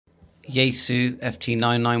YAESU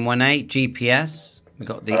FT991A GPS. We've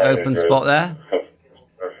got the open spot there.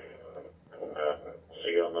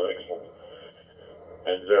 See you on the next one.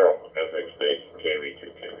 And 0 FXB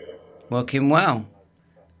KV2KV. Working well.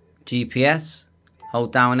 GPS.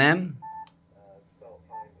 Hold down M.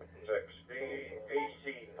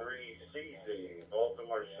 AC3CZ,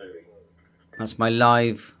 Baltimore City. That's my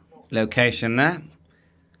live location there.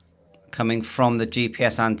 Coming from the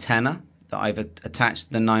GPS antenna that I've attached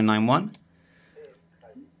to the 991.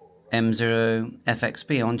 M0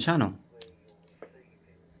 FXB on channel.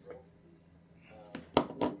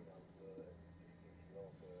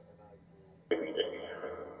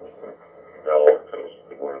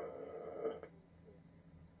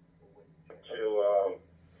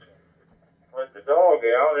 Let the dog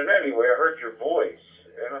out, and anyway, I heard your voice,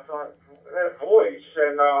 and I thought, that voice,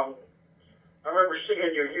 and I remember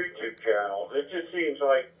seeing your YouTube channel. It just seems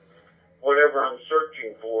like whatever I'm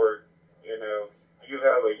searching for, you know, you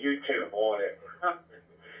have a YouTube on it.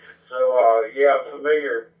 So, yeah, I'm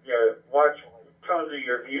familiar, you know, watch tons of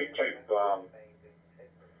your YouTube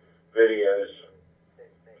videos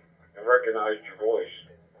and recognized your voice.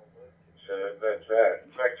 So that's that.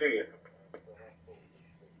 Back to you.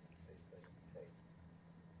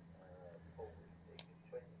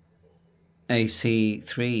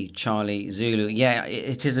 AC3 Charlie Zulu. Yeah,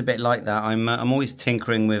 it is a bit like that. I'm always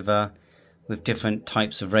tinkering with different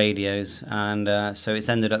types of radios, and so it's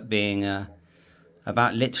ended up being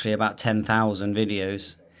literally about 10,000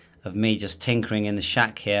 videos of me just tinkering in the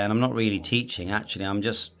shack here. And I'm not really teaching, actually. I'm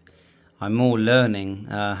more learning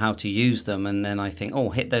how to use them, and then I think, oh,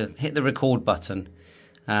 hit the record button,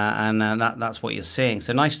 and that's what you're seeing.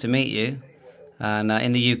 So nice to meet you. And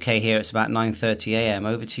in the UK here, it's about 9:30 AM.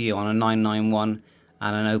 Over to you on a 991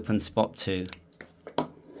 and an open spot 2.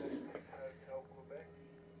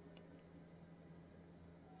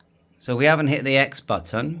 So we haven't hit the X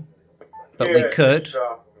button, but we could.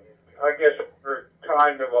 I guess we're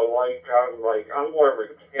kind of I'm more of a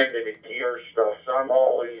candidate gear stuff, so I'm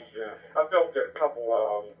always, I built a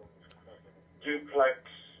couple duplex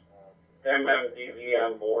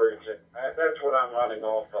MMDVM boards, and that's what I'm running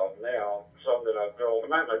off of now. Some that I've built.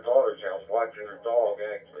 I'm at my daughter's house watching her dog,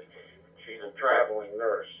 actually. She's a traveling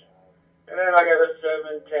nurse. And then I got a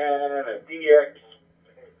 710, a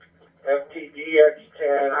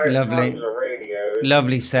FTDX10. I have tons of radios.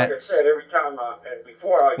 Lovely sets. Like I said, every time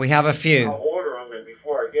we have a few. I'll order them, and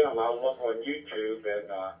before I get them, I'll look on YouTube and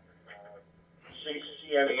see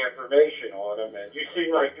any information on them. And you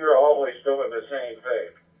seem like you're always doing the same thing.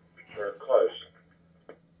 We're close.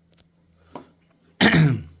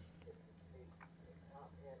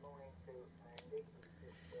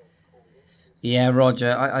 Yeah,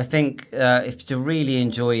 Roger, I think if to really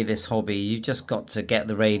enjoy this hobby, you've just got to get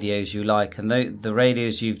the radios you like. And the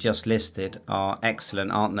radios you've just listed are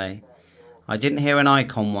excellent, aren't they? I didn't hear an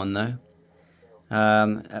Icon one, though.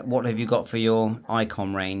 What have you got for your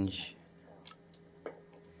Icon range?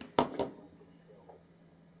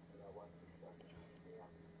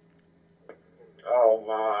 Oh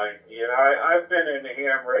my, I've been in the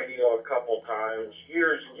ham radio a couple times,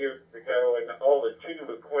 years and years ago, and all the tube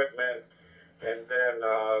equipment, and then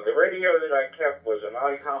the radio that I kept was an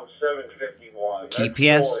Icon 751.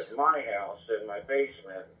 GPS? That's at my house, in my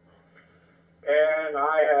basement. And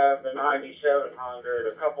I have the 9700,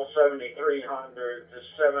 a couple 7300, the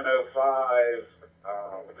 705, a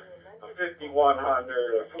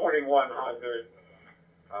 5100, a 4100,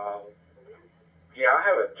 yeah, I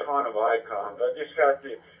have a ton of Icons. I just got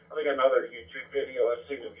I think another YouTube video I've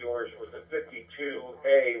seen of yours was the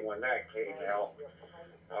 52A when that came out.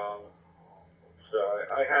 So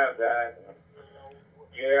I have that.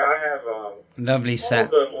 Yeah, I have lovely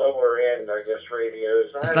set. All the lower end, I guess,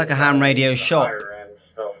 radios. It's like a ham radio shop. Higher end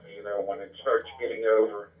stuff, when it starts getting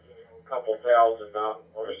over a couple thousand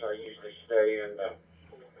dollars, I usually stay in the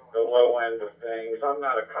low end of things. I'm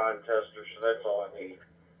not a contester, so that's all I need.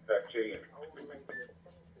 Back to you.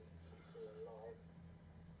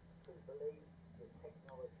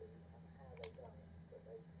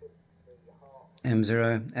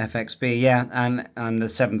 M0 FXB, yeah, and the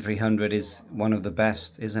 7300 is one of the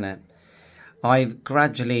best, isn't it? I've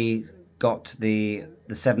gradually got the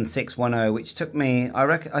 7610, which took me,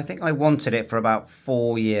 I think I wanted it for about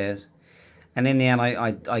 4 years, and in the end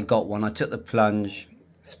I got one. I took the plunge,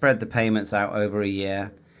 spread the payments out over a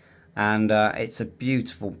year, and it's a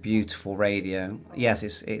beautiful, beautiful radio. Yes,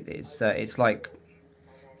 it's like,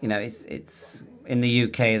 it's in the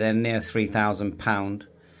UK they're near £3,000.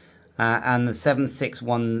 And the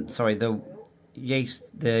 761, sorry, the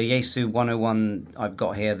YAESU 101 I've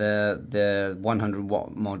got here, the 100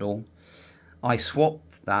 watt model, I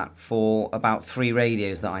swapped that for about 3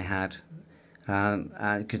 radios that I had.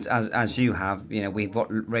 Cause as you have, you know, we've got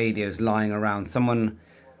radios lying around. Someone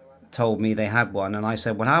told me they had one, and I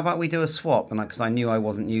said, well, how about we do a swap? And because I knew I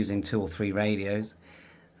wasn't using 2 or 3 radios,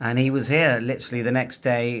 and he was here literally the next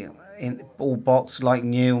day, in all boxed like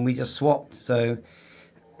new, and we just swapped. So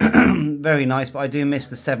very nice. But I do miss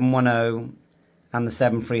the 710 and the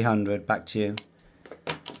 7300. Back to you.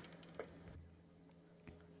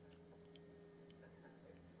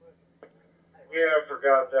 Yeah, I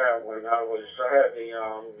forgot that one. I had the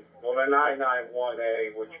well, the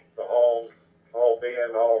 991A, which the all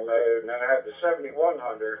being all mode, and then I had the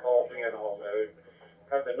 7100 all being all mode.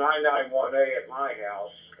 I had the 991A at my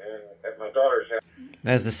house and at my daughter's house.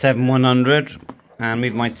 There's the 7100, and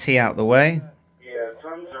move my T out the way. Yeah,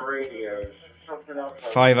 tons of radios. Something else.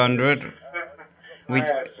 500.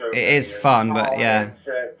 It is fun, but yeah.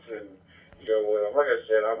 And you go, like I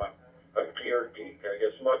said, I'm a gear geek, I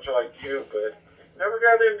guess, much like you, but never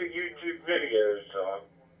got into YouTube videos, so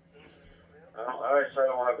I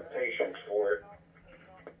don't have the patience for it.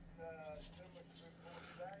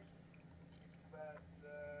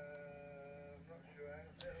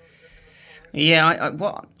 Yeah,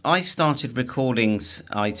 I started recording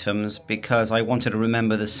items because I wanted to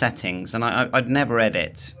remember the settings, and I'd never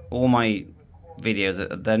edit. All my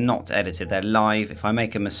videos, they're not edited, they're live. If I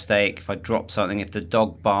make a mistake, if I drop something, if the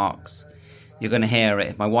dog barks, you're going to hear it.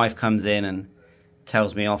 If my wife comes in and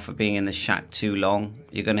tells me off for being in the shack too long,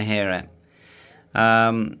 you're going to hear it.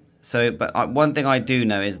 But one thing I do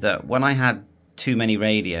know is that when I had too many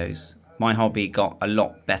radios, my hobby got a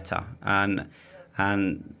lot better. And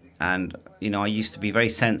you know, I used to be very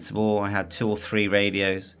sensible. I had 2 or 3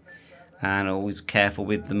 radios, and always careful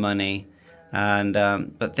with the money. And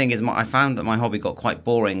but thing is, I found that my hobby got quite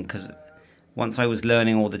boring, because once I was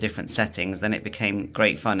learning all the different settings, then it became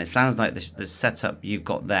great fun. It sounds like the setup you've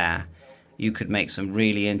got there, you could make some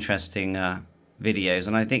really interesting videos,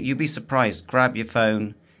 and I think you'd be surprised. Grab your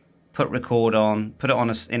phone, put record on, put it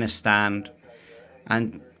on in a stand,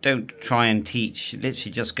 and don't try and teach.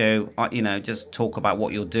 Literally just go, you know, just talk about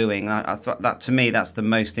what you're doing. That to me, that's the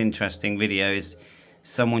most interesting video, is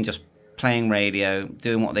someone just playing radio,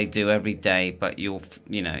 doing what they do every day, but you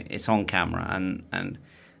know, it's on camera, and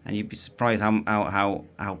you'd be surprised how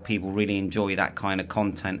people really enjoy that kind of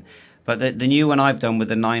content. But the new one I've done with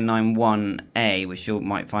the 991A, which you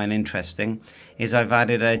might find interesting, is I've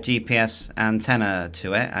added a GPS antenna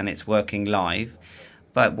to it, and it's working live.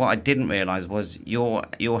 But what I didn't realise was your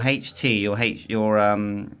HT, your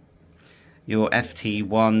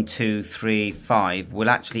FT1235 will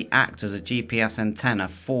actually act as a GPS antenna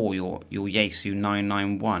for your YAESU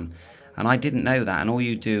 991. And I didn't know that, and all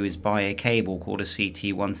you do is buy a cable called a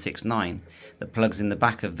CT169 that plugs in the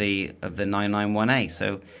back of the 991A.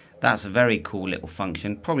 So that's a very cool little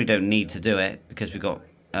function. Probably don't need to do it because we've got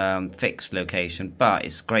fixed location, but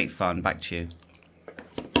it's great fun. Back to you.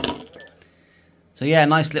 So yeah,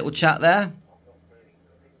 nice little chat there.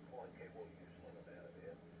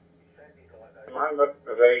 My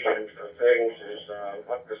motivation for things is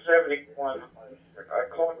like the 71. I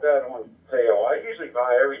caught that on sale. I usually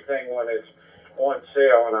buy everything when it's on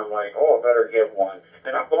sale, and I'm like, oh, I better get one.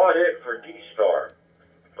 And I bought it for D-Star.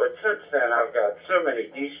 But since then, I've got so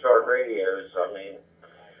many D-Star radios, I mean,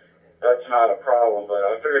 that's not a problem. But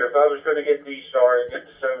I figured if I was going to get D-Star, I'd get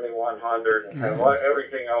the 7100 and have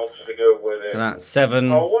everything else to go with it. That's 7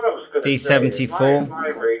 what I was going to D74. say is my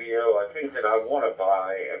radio, I think that I want to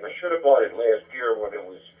buy, and I should have bought it last year when it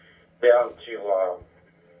was down to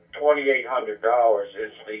 $2,800,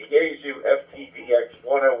 is the YAESU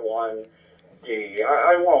FT991A.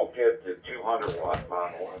 I won't get the 200-watt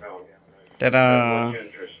model. I don't have much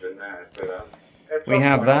interest in that. But we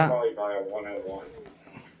have that. I'll probably buy a 101.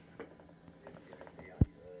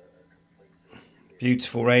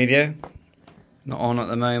 Beautiful radio. Not on at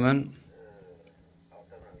the moment.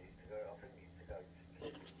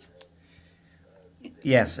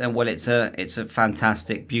 Yes, and well, it's a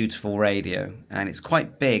fantastic, beautiful radio, and it's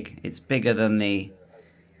quite big. It's bigger than the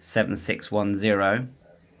 7610.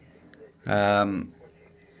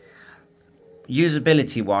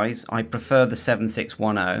 Usability-wise, I prefer the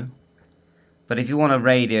 7610. But if you want a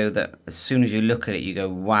radio that, as soon as you look at it, you go,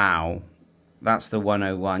 "Wow, that's the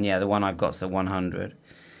 101." Yeah, the one I've got's the 100.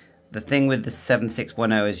 The thing with the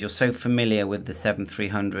 7610 is you're so familiar with the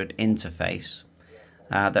 7300 interface.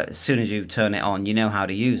 That as soon as you turn it on, you know how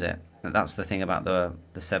to use it. That's the thing about the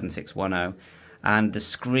 7610. And the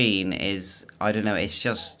screen is, I don't know, it's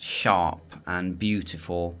just sharp and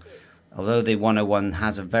beautiful. Although the 101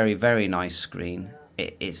 has a very, very nice screen,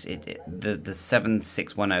 the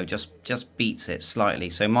 7610 just beats it slightly.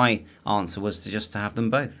 So my answer was to have them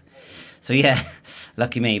both. So yeah,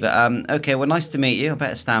 lucky me. But okay, well, nice to meet you. I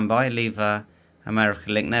better stand by, leave America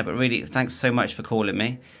link there. But really, thanks so much for calling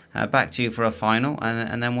me. Back to you for a final,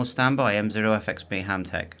 and then we'll stand by. M0FXB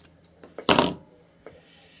Hamtech.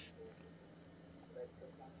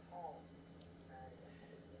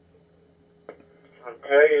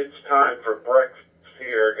 Okay, it's time for breakfast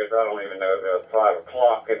here, because I don't even know about 5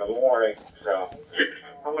 o'clock in the morning. So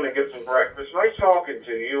I'm going to get some breakfast. Nice talking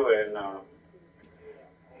to you, and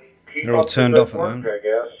keep They're all up turned the off good at the work, moment. I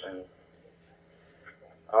guess. And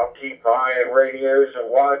I'll keep buying radios and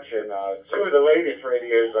watching. Two of the latest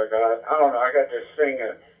radios I don't know, I got this thing,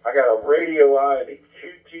 I got a radio eye, the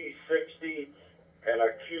QT60 and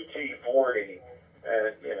a QT40,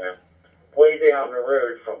 and, you know, way down the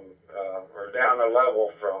road from, or down the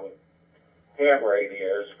level from ham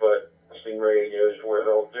radios, but listening radios where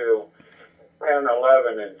they'll do 10,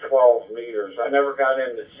 11, and 12 meters. I never got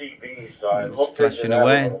into CBs, so I looked into Flashing that a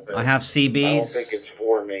away. little bit. I have CBs. I don't think it's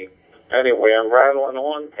for me. Anyway, I'm rattling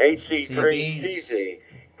on. AC3, CBs. TZ,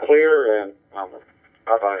 clear, and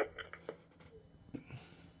bye-bye.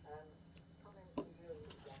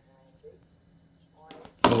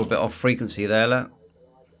 A little bit off frequency there, look.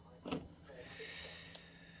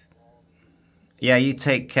 Yeah, you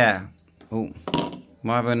take care. Oh,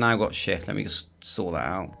 why have I now got shift? Let me just sort that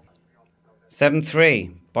out.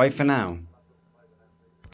 7-3. Bye for now.